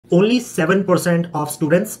only 7% of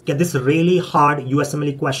students get this really hard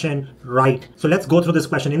USMLE question right. So let's go through this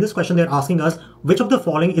question. In this question, they're asking us which of the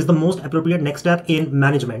following is the most appropriate next step in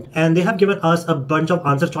management. And they have given us a bunch of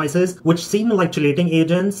answer choices which seem like chelating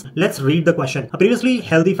agents. Let's read the question. A previously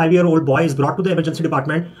healthy 5-year-old boy is brought to the emergency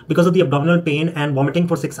department because of the abdominal pain and vomiting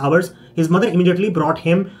for 6 hours. His mother immediately brought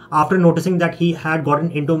him after noticing that he had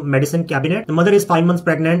gotten into medicine cabinet. The mother is 5 months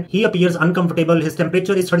pregnant. He appears uncomfortable. His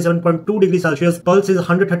temperature is 37.2 degrees Celsius. Pulse is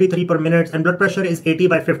 133 per minute and blood pressure is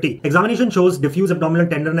 80/50. Examination shows diffuse abdominal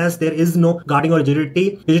tenderness. There is no guarding or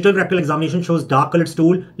rigidity. Digital rectal examination shows dark colored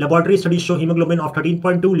stool. Laboratory studies show hemoglobin of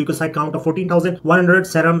 13.2, leukocyte count of 14,100,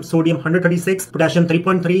 serum sodium 136, potassium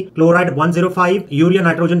 3.3, chloride 105, urea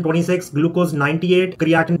nitrogen 26, glucose 98,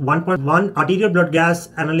 creatinine 1.1. Arterial blood gas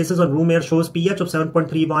analysis on room air shows pH of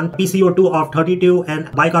 7.31, PCO2 of 32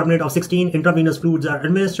 and bicarbonate of 16. Intravenous fluids are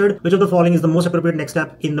administered. Which of the following is the most appropriate next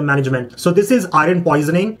step in the management? So this is iron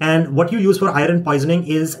poisoning, and what you use for iron poisoning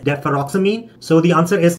is deferoxamine. So the answer is